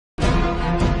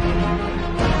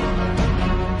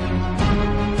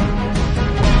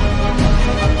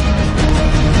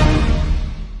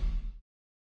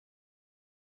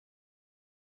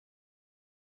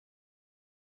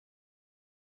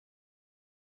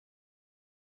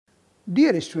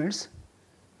Dear students,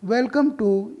 welcome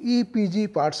to EPG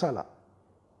Pathshala.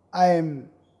 I am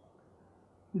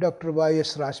Dr.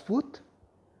 Y.S. Rajput,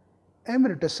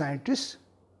 Emeritus Scientist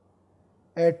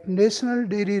at National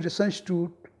Dairy Research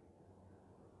Institute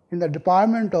in the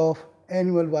Department of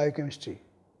Animal Biochemistry.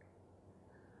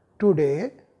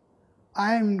 Today,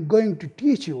 I am going to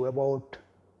teach you about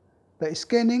the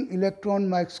scanning electron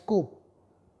microscope.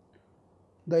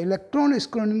 The electron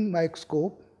scanning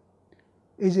microscope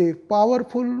is a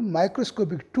powerful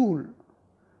microscopic tool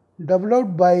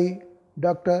developed by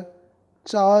Dr.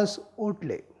 Charles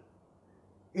Oatley.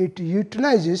 It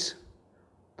utilizes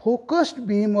focused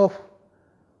beam of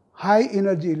high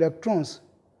energy electrons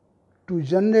to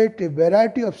generate a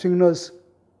variety of signals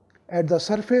at the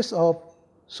surface of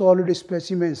solid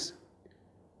specimens,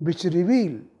 which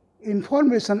reveal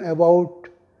information about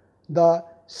the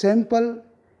sample,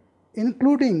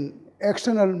 including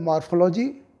external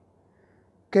morphology,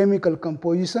 chemical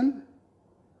composition,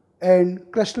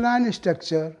 and crystalline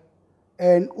structure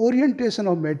and orientation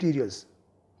of materials.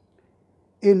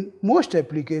 In most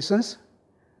applications,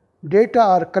 data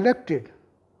are collected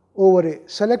over a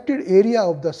selected area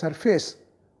of the surface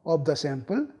of the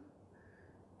sample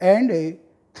and a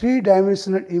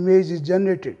three-dimensional image is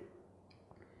generated.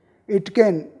 It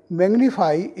can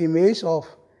magnify image of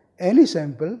any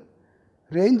sample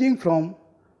ranging from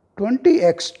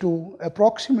 20x to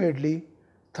approximately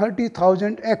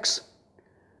 30,000x.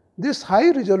 This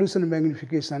high-resolution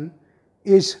magnification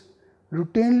is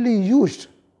routinely used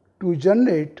to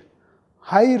generate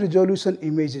high-resolution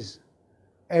images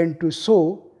and to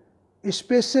show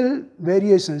spatial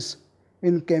variations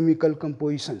in chemical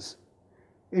compositions.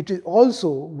 It is also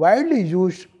widely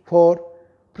used for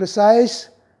precise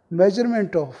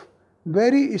measurement of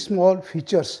very small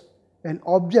features and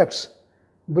objects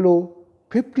below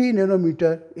 50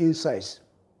 nanometer in size.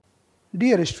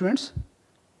 Dear students,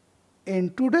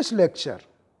 in today's lecture,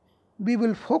 we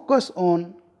will focus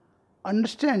on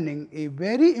understanding a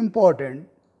very important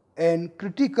and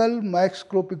critical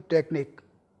microscopic technique,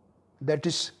 that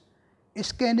is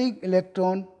scanning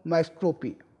electron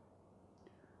microscopy.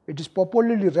 It is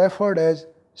popularly referred as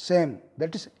SEM,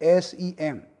 that is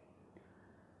SEM.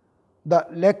 The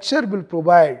lecture will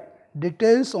provide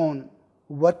details on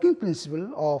working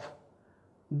principle of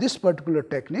this particular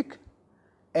technique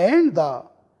and the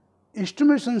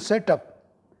instrumentation setup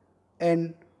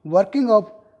and working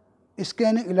of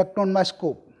scanning electron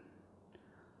microscope.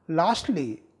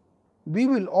 Lastly, we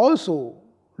will also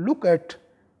look at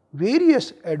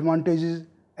various advantages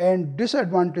and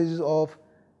disadvantages of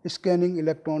scanning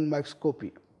electron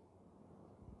microscopy.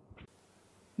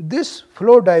 This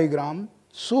flow diagram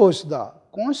shows the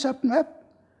concept map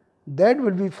that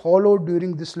will be followed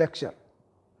during this lecture.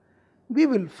 We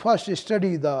will first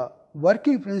study the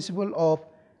working principle of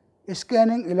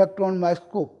scanning electron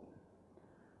microscope,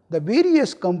 the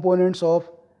various components of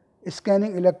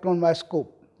scanning electron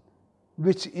microscope,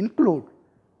 which include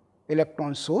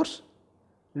electron source,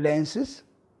 lenses,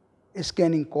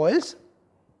 scanning coils,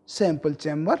 sample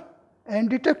chamber, and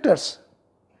detectors.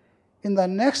 In the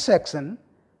next section,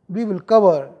 we will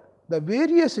cover the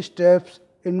various steps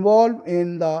involved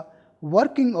in the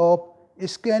working of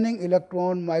scanning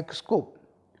electron microscope,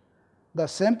 the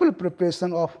sample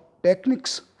preparation of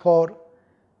techniques for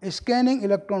scanning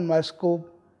electron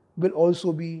microscope will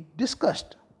also be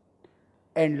discussed.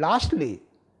 And lastly,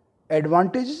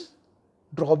 advantages,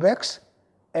 drawbacks,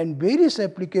 and various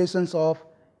applications of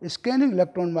scanning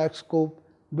electron microscope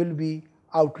will be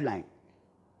outlined.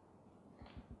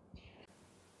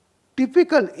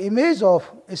 Typical image of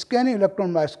scanning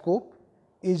electron microscope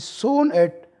is shown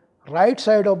at right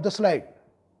side of the slide.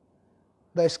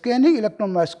 The scanning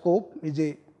electron microscope is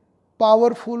a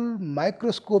powerful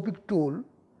microscopic tool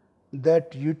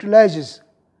that utilizes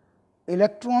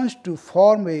electrons to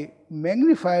form a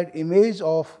magnified image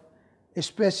of a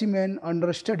specimen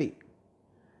under study.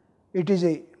 It is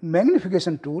a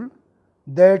magnification tool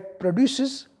that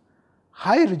produces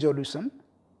high resolution,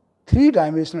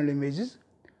 three-dimensional images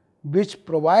which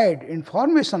provide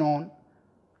information on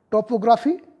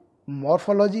topography,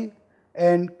 morphology,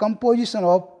 and composition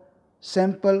of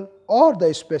sample or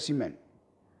the specimen.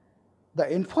 The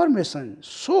information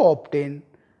so obtained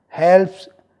helps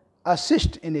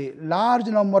assist in a large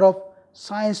number of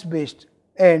science-based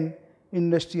and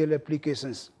industrial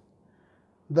applications.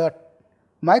 The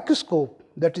microscope,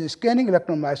 that is scanning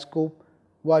electron microscope,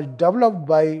 was developed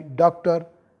by Dr.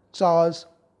 Charles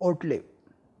Oatley.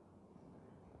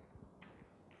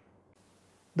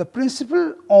 The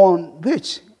principle on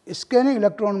which scanning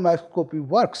electron microscopy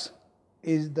works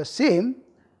is the same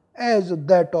as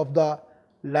that of the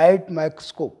light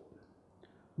microscope.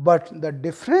 but the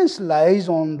difference lies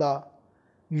on the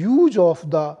use of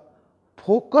the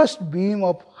focused beam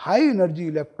of high energy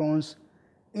electrons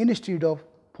instead of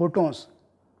photons.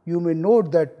 You may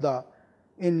note that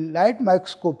in light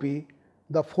microscopy,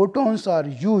 the photons are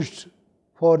used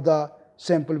for the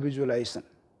sample visualization.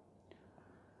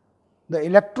 The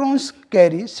electrons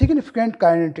carry significant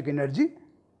kinetic energy.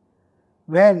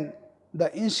 When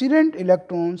the incident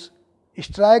electrons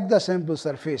strike the sample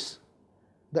surface,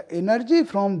 the energy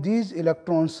from these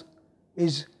electrons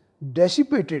is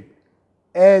dissipated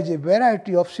as a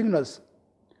variety of signals.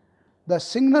 The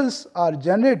signals are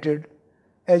generated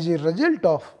as a result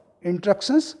of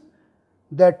interactions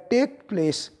that take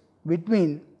place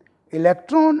between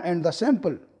electron and the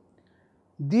sample.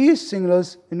 These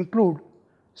signals include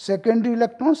secondary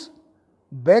electrons,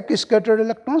 backscattered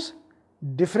electrons,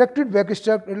 diffracted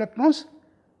backscattered electrons,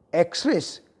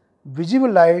 X-rays,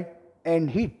 visible light and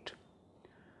heat.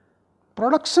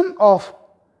 Production of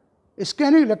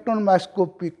scanning electron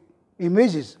microscopic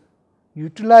images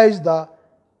utilize the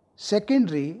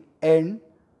secondary and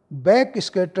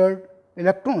backscattered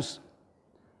electrons,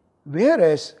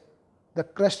 whereas the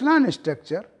crystalline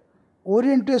structure,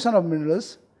 orientation of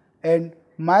minerals and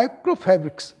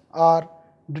microfabrics are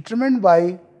determined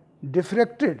by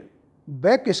diffracted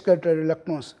backscattered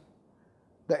electrons.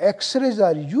 The X-rays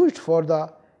are used for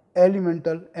the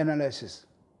elemental analysis.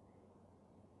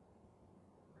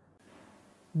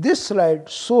 This slide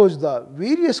shows the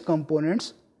various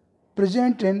components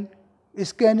present in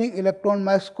scanning electron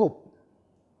microscope.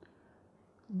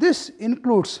 This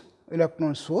includes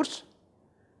electron source,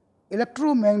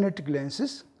 electromagnetic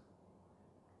lenses,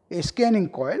 a scanning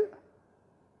coil,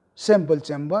 sample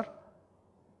chamber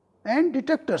and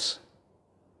detectors.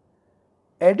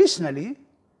 Additionally,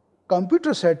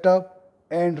 computer setup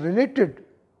and related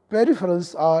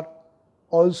peripherals are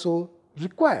also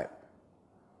required.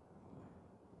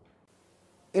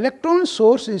 Electron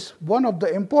source is one of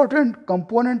the important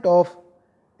component of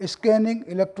scanning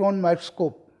electron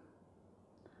microscope.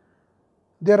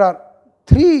 There are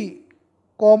three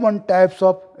common types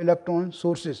of electron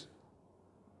sources.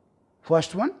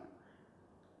 First one,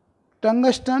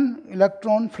 tungsten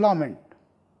electron filament.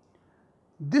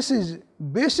 This is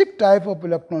basic type of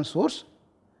electron source.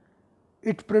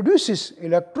 It produces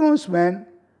electrons when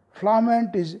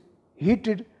filament is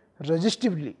heated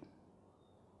resistively.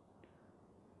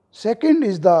 Second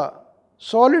is the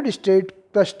solid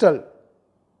state crystal,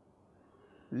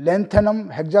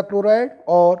 lanthanum hexachloride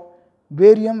or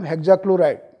barium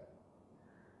hexachloride.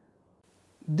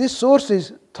 This source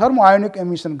is thermoionic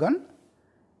emission gun.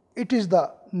 It is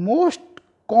the most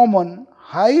common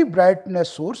high brightness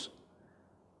source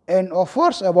and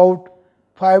offers about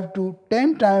 5 to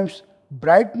 10 times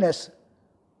brightness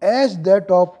as that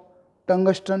of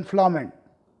tungsten filament.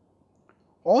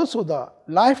 Also, the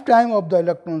lifetime of the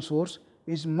electron source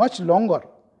is much longer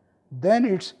than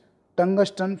its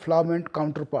tungsten filament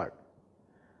counterpart.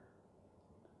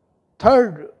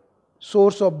 Third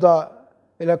source of the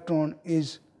electron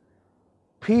is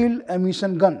field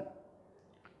emission gun.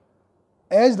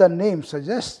 As the name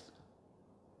suggests,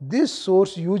 this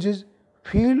source uses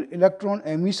field electron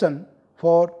emission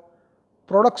for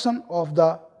production of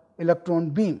the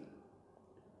electron beam.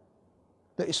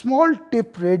 The small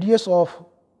tip radius of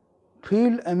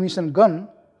field emission gun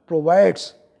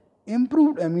provides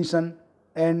improved emission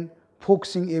and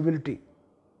focusing ability.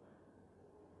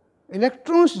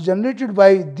 Electrons generated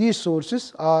by these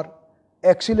sources are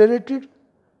accelerated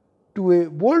to a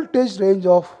voltage range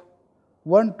of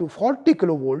 1 to 40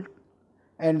 kilovolt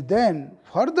and then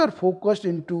further focused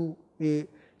into a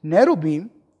narrow beam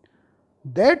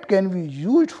that can be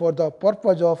used for the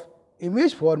purpose of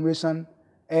image formation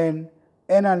and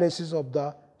analysis of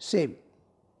the same.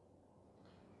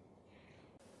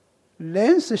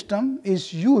 Lens system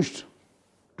is used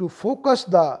to focus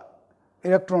the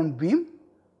electron beam,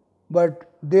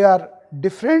 but they are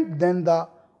different than the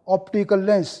optical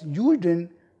lens used in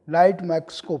light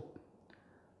microscope.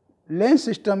 Lens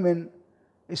system in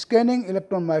scanning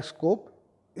electron microscope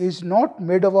is not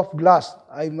made up of glass.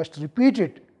 I must repeat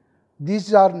it.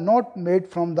 These are not made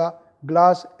from the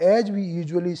glass as we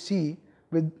usually see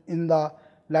in the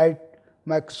light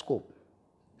microscope.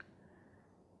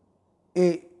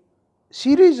 A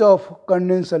series of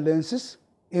condenser lenses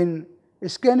in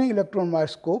scanning electron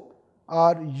microscope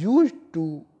are used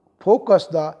to focus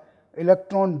the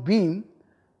electron beam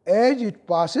as it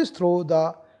passes through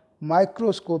the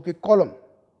microscopic column.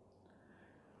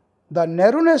 The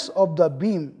narrowness of the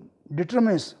beam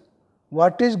determines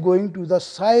what is going to the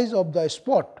size of the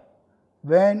spot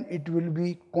when it will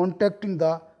be contacting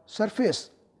the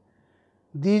surface.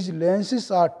 These lenses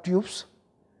are tubes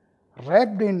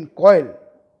wrapped in coil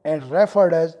and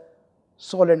referred as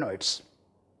solenoids.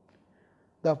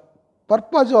 The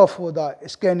purpose of the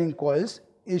scanning coils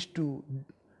is to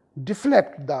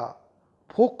deflect the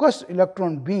focused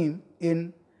electron beam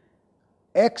in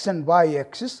x and y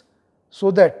axis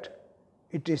so that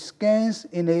it scans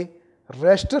in a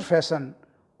raster fashion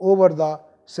over the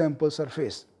sample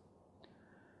surface.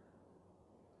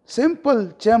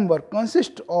 Sample chamber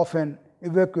consists of an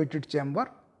evacuated chamber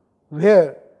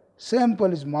where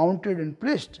sample is mounted and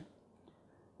placed.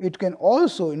 It can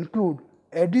also include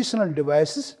additional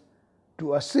devices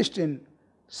to assist in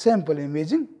sample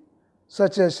imaging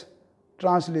such as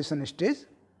translation stage,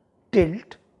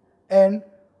 tilt and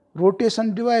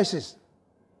rotation devices,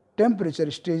 temperature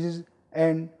stages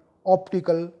and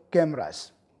optical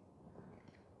cameras.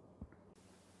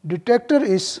 Detector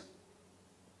is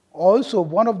also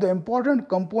one of the important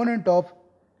components of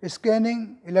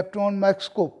scanning electron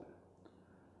microscope.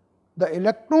 The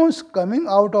electrons coming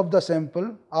out of the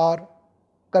sample are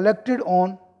collected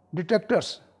on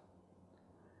detectors.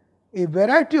 A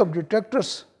variety of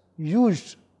detectors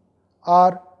used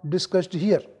are discussed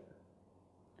here.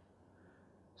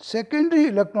 Secondary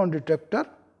electron detector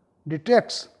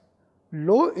detects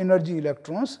low energy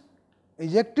electrons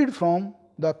ejected from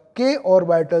the k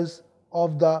orbitals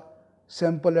of the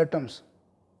sample atoms.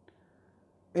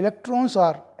 Electrons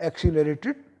are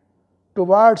accelerated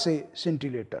towards a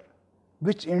scintillator,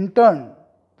 which in turn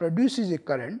produces a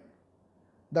current.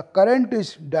 The current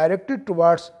is directed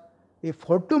towards a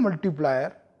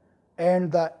photomultiplier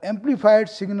and the amplified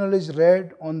signal is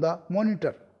read on the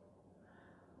monitor.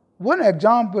 One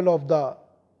example of the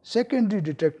secondary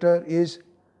detector is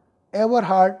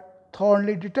Everhard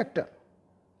Thornley detector.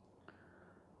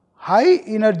 High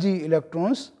energy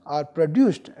electrons are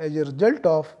produced as a result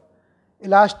of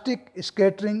elastic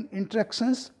scattering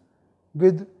interactions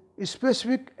with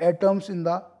specific atoms in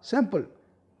the sample.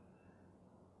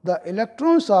 The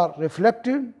electrons are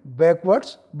reflected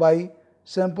backwards by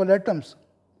sample atoms.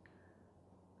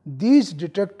 These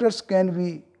detectors can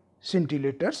be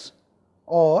scintillators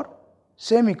or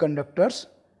semiconductors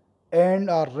and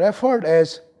are referred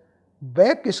as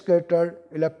backscattered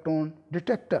electron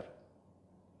detector.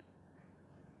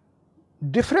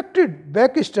 Diffracted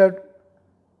backscattered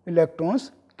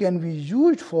electrons can be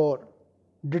used for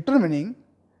determining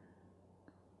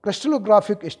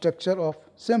crystallographic structure of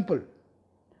sample.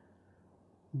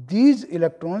 These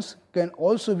electrons can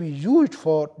also be used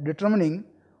for determining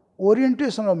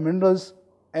orientation of minerals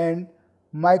and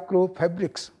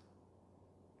microfabrics.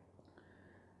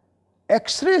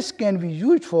 X-rays can be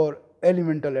used for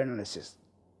elemental analysis.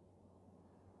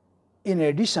 In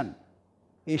addition,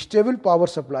 a stable power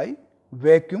supply,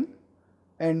 vacuum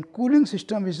and cooling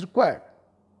system is required.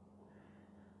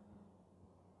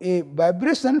 A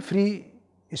vibration-free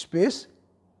space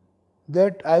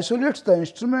that isolates the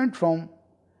instrument from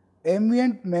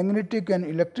ambient magnetic and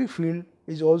electric field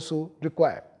is also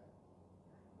required.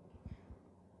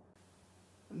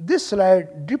 This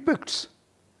slide depicts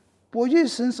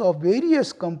positions of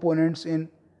various components in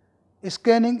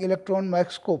scanning electron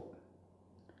microscope.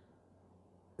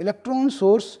 Electron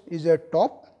source is at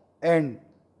top and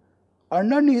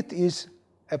underneath is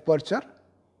aperture,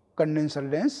 condenser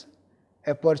lens,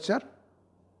 aperture,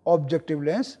 objective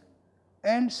lens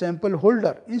and sample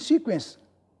holder in sequence.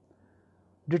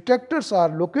 Detectors are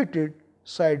located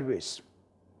sideways.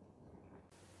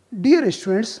 Dear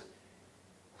students,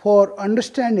 for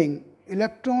understanding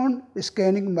electron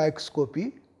scanning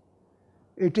microscopy,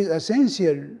 it is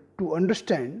essential to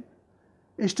understand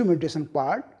instrumentation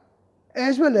part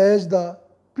as well as the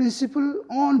principle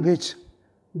on which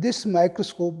this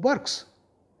microscope works.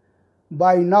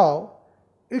 By now,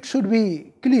 it should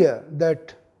be clear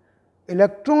that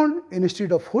electron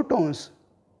instead of photons,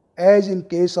 as in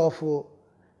case of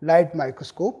light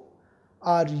microscope,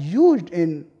 are used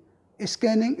in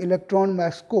scanning electron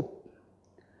microscope.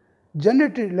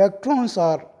 Generated electrons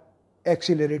are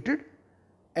accelerated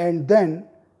and then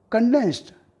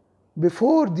condensed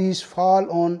before these fall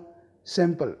on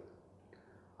sample.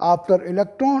 After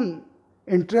electron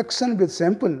interaction with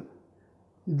sample,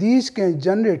 these can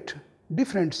generate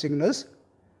different signals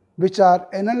which are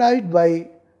analyzed by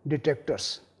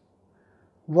detectors.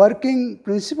 Working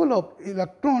principle of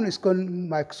electron scanning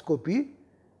microscopy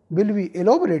will be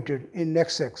elaborated in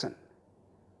next section.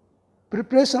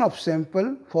 Preparation of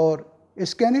sample for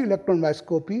scanning electron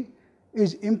microscopy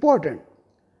is important.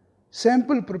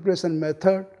 Sample preparation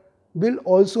method will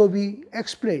also be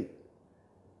explained.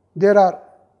 There are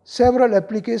several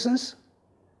applications,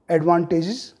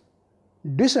 advantages,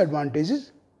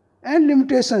 disadvantages and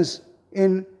limitations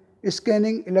in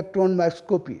scanning electron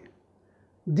microscopy.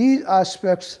 These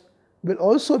aspects will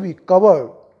also be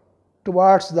covered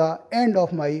towards the end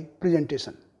of my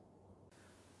presentation.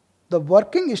 The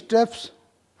working steps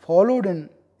followed in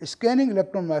scanning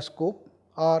electron microscope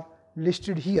are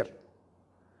listed here.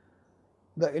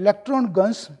 The electron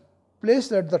guns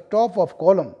placed at the top of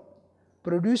column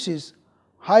produces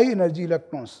high energy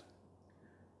electrons.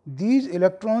 These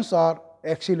electrons are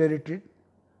accelerated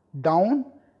down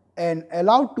and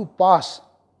allowed to pass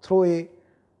through a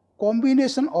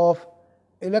combination of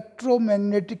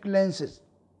electromagnetic lenses.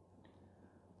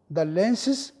 The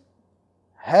lenses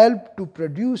help to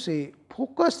produce a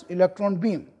focused electron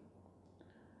beam.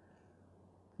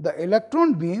 The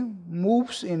electron beam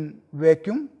moves in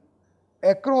vacuum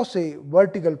across a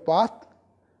vertical path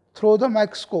through the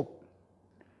microscope.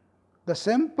 The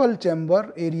sample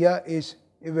chamber area is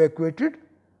evacuated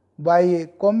by a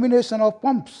combination of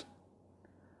pumps.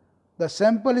 The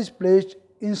sample is placed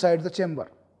inside the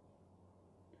chamber.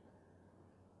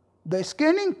 The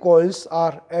scanning coils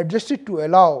are adjusted to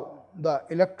allow the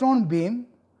electron beam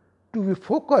to be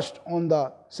focused on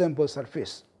the sample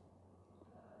surface.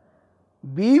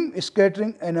 Beam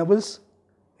scattering enables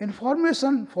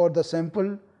information for the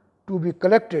sample to be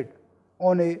collected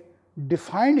on a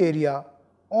defined area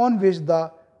on which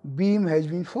the beam has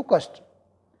been focused.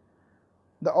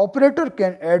 The operator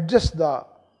can adjust the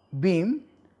beam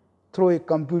through a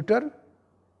computer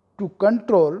to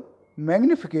control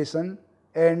magnification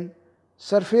and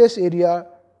surface area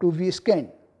to be scanned.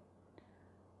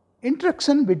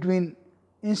 Interaction between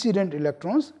incident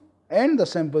electrons and the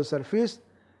sample surface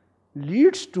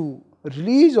leads to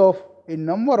release of a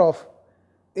number of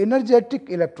energetic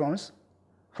electrons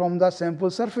from the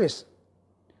sample surface.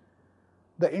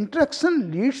 The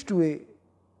interaction leads to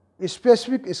a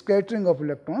specific scattering of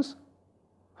electrons,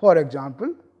 for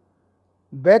example,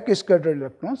 back scattered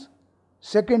electrons,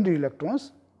 secondary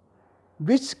electrons,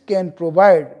 which can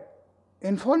provide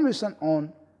information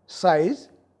on size,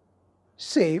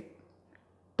 shape,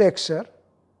 texture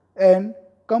and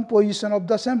composition of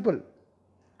the sample.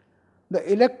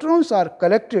 The electrons are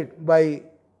collected by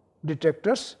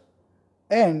detectors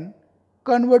and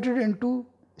converted into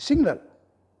signal.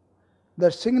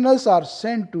 The signals are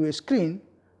sent to a screen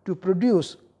to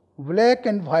produce black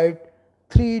and white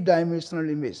three-dimensional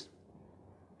image.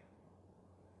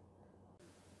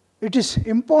 It is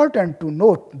important to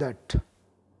note that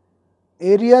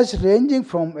areas ranging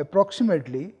from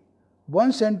approximately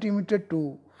 1 centimeter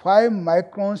to 5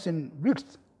 microns in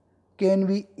width can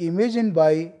be imagined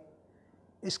by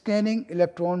scanning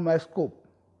electron microscope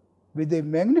with a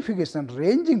magnification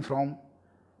ranging from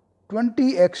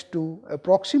 20x to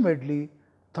approximately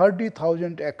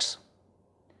 30,000x.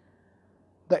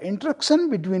 The interaction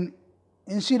between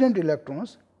incident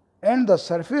electrons and the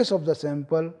surface of the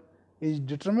sample is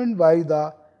determined by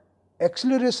the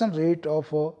acceleration rate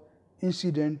of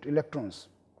incident electrons.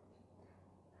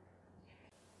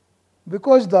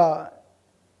 Because the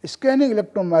scanning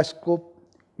electron microscope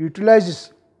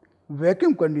utilizes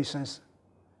vacuum conditions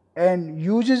and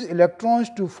uses electrons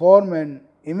to form an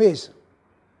image,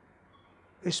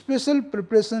 special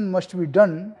preparation must be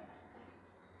done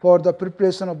for the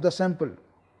preparation of the sample.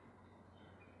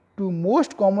 Two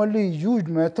most commonly used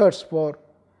methods for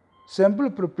sample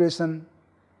preparation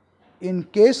in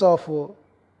case of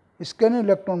scanning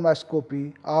electron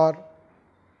microscopy are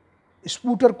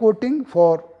sputter coating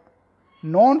for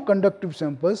non-conductive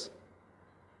samples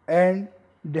and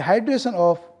dehydration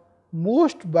of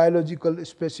most biological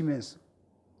specimens.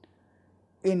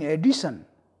 In addition,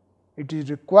 it is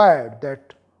required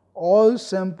that all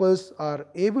samples are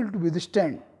able to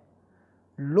withstand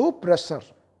low pressure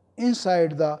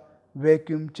inside the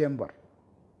vacuum chamber.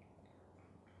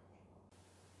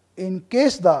 In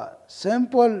case the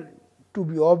sample to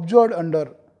be observed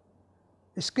under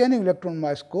scanning electron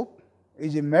microscope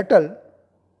is a metal,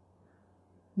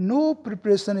 no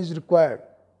preparation is required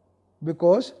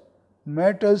because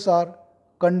metals are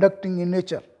conducting in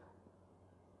nature.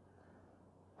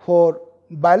 For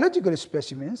biological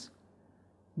specimens,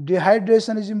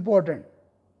 dehydration is important.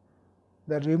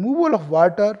 The removal of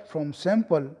water from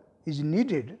sample is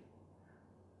needed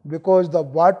because the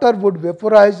water would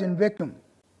vaporize in vacuum.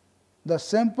 The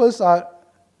samples are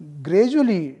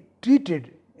gradually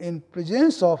treated in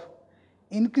presence of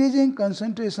increasing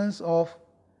concentrations of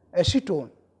acetone,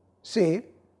 say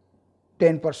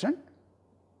 10%,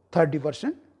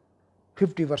 30%,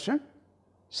 50%,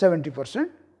 70%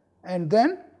 and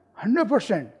then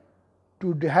 100%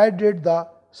 to dehydrate the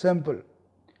sample.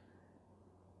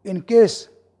 In case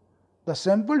the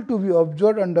sample to be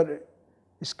observed under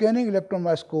scanning electron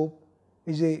microscope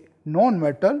is a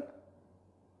non-metal,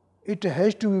 it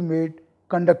has to be made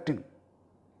conducting.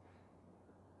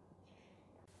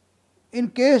 In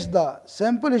case the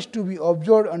sample is to be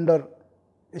observed under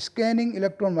scanning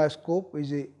electron microscope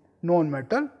is a known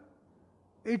metal,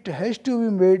 it has to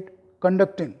be made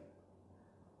conducting.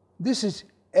 This is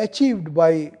achieved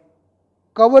by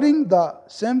covering the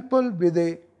sample with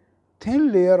a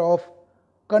thin layer of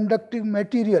conductive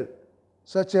material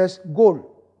such as gold.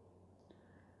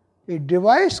 A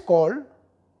device called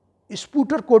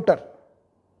sputter coater,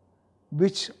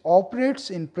 which operates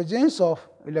in presence of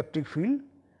electric field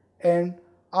and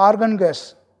argon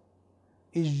gas,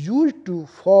 is used to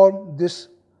form this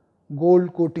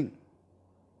gold coating.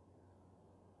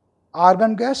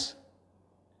 Argon gas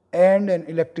and an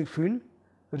electric field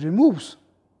removes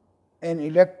an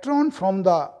electron from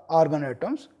the argon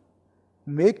atoms,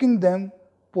 making them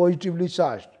positively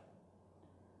charged.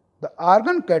 The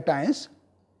argon cations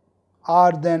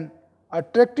are then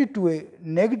attracted to a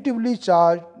negatively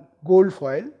charged gold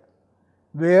foil,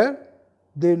 where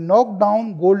they knock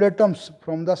down gold atoms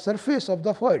from the surface of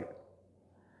the foil.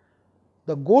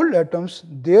 The gold atoms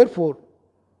therefore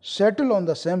settle on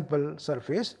the sample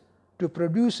surface to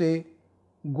produce a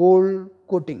gold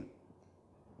coating.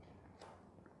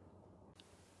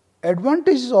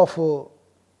 Advantages of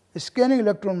scanning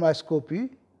electron microscopy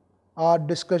are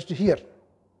discussed here.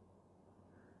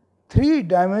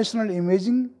 Three-dimensional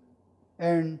imaging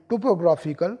and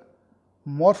topographical,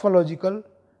 morphological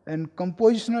and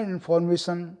compositional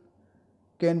information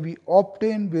can be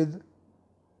obtained with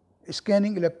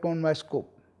scanning electron microscope.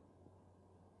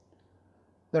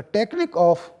 The technique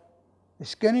of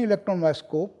scanning electron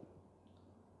microscope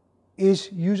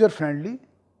is user friendly,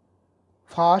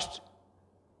 fast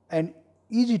and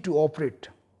easy to operate.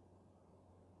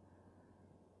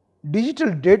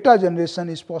 Digital data generation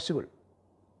is possible.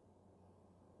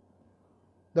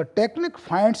 The technique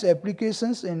finds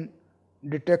applications in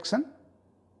detection,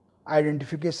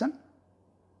 identification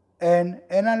and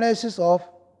analysis of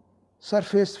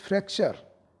surface fracture,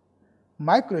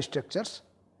 microstructures,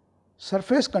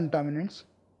 surface contaminants,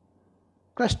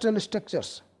 crystal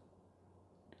structures.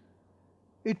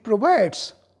 It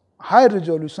provides high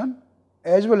resolution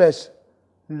as well as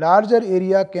larger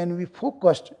area can be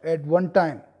focused at one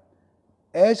time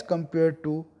as compared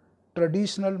to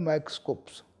traditional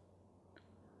microscopes.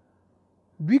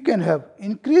 We can have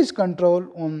increased control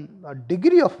on the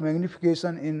degree of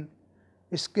magnification in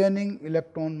scanning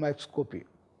electron microscopy.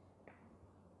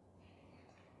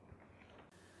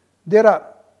 There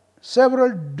are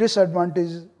several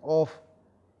disadvantages of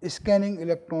scanning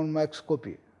electron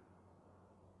microscopy.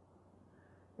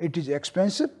 It is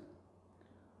expensive,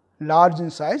 large in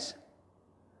size,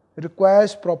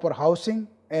 requires proper housing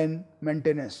and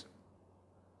maintenance.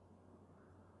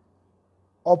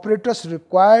 Operators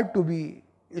required to be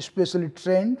specially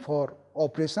trained for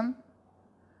operation,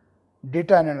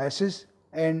 data analysis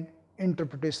and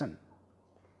interpretation.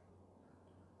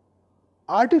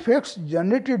 Artifacts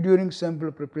generated during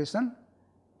sample preparation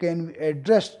can be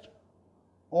addressed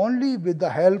only with the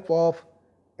help of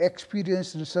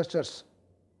experienced researchers.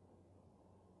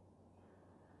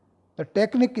 The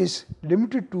technique is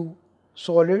limited to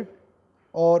solid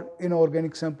or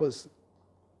inorganic samples.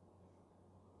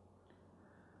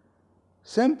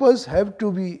 Samples have to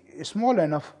be small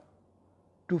enough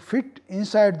to fit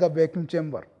inside the vacuum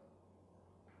chamber.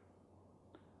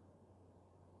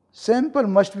 Sample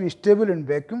must be stable in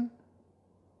vacuum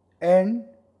and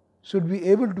should be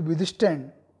able to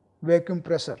withstand vacuum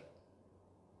pressure.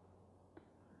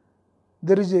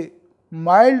 There is a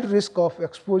mild risk of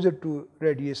exposure to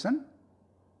radiation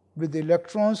with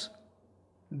electrons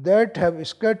that have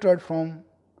scattered from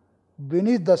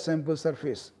beneath the sample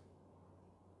surface.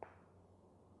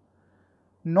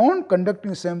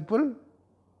 Non-conducting sample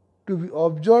to be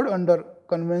observed under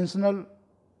conventional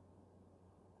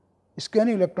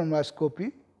scanning electron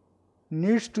microscopy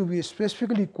needs to be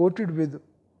specifically coated with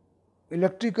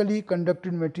electrically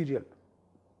conductive material.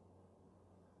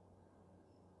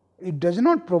 It does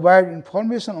not provide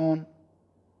information on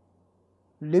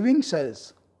living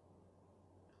cells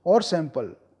or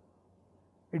sample.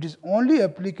 It is only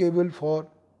applicable for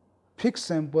fixed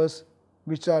samples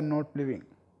which are not living.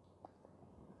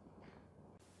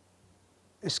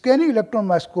 Scanning electron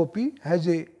microscopy has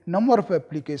a number of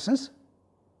applications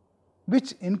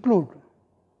which include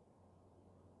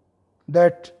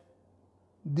that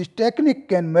this technique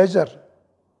can measure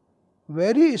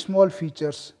very small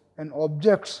features and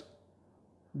objects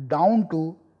down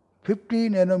to 50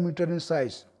 nanometer in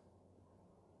size.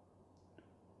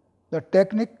 The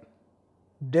technique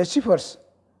deciphers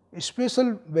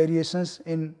special variations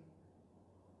in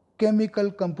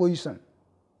chemical composition.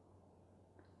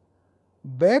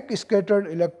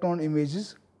 Backscattered electron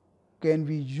images can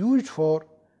be used for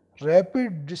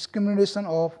rapid discrimination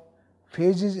of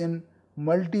phases in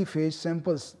multi-phase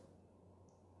samples.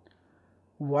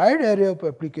 Wide array of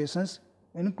applications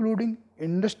including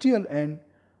industrial and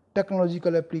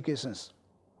technological applications.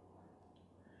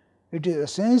 It is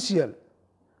essential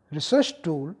research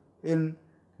tool in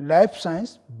life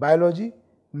science, biology,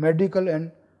 medical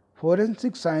and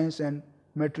forensic science and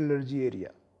metallurgy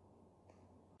area.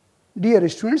 Dear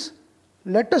students,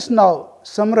 let us now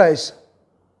summarize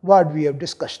what we have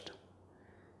discussed.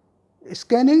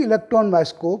 Scanning electron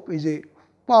microscope is a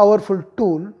powerful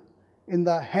tool in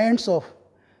the hands of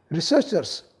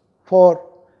researchers for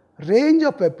range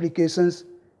of applications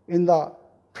in the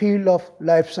field of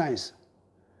life science.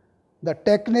 The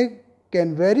technique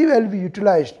can very well be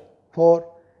utilized for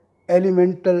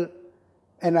elemental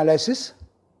analysis.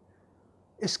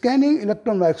 Scanning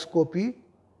electron microscopy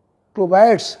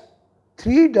provides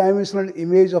three-dimensional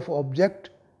image of object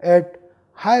at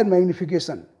higher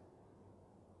magnification.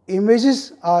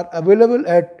 Images are available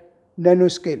at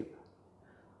nanoscale.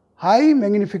 High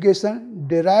magnification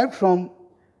derived from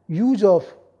use of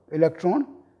electron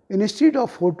instead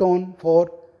of photon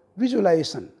for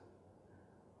visualization.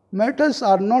 Metals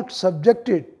are not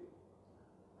subjected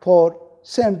for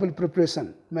sample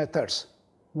preparation methods,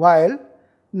 while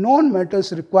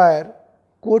non-metals require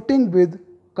coating with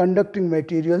conducting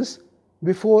materials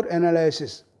before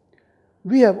analysis.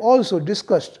 We have also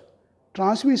discussed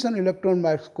transmission electron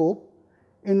microscope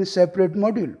in separate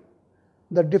module.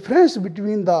 The difference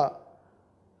between the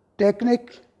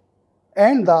technique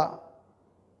and the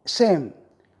same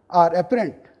are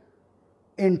apparent.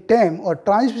 In TEM or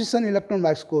transmission electron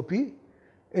microscopy,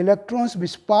 electrons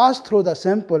which pass through the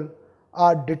sample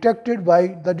are detected by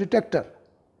the detector.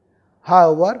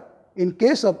 However, in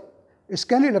case of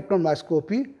scanning electron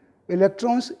microscopy,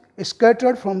 electrons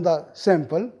scattered from the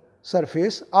sample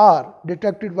surface are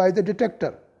detected by the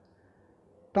detector.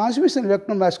 Transmission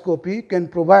electron microscopy can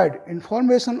provide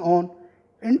information on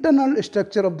internal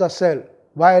structure of the cell,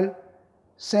 while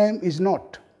SEM is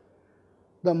not.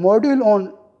 The module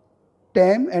on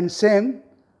TEM and SEM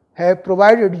have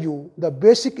provided you the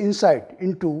basic insight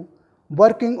into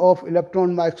working of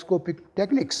electron microscopic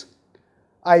techniques.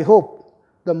 I hope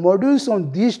the modules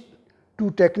on these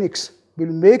two techniques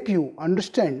will make you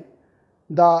understand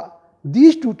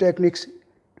these two techniques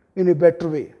in a better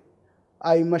way.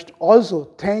 I must also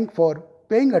thank for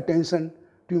paying attention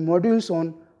to modules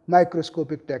on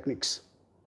microscopic techniques.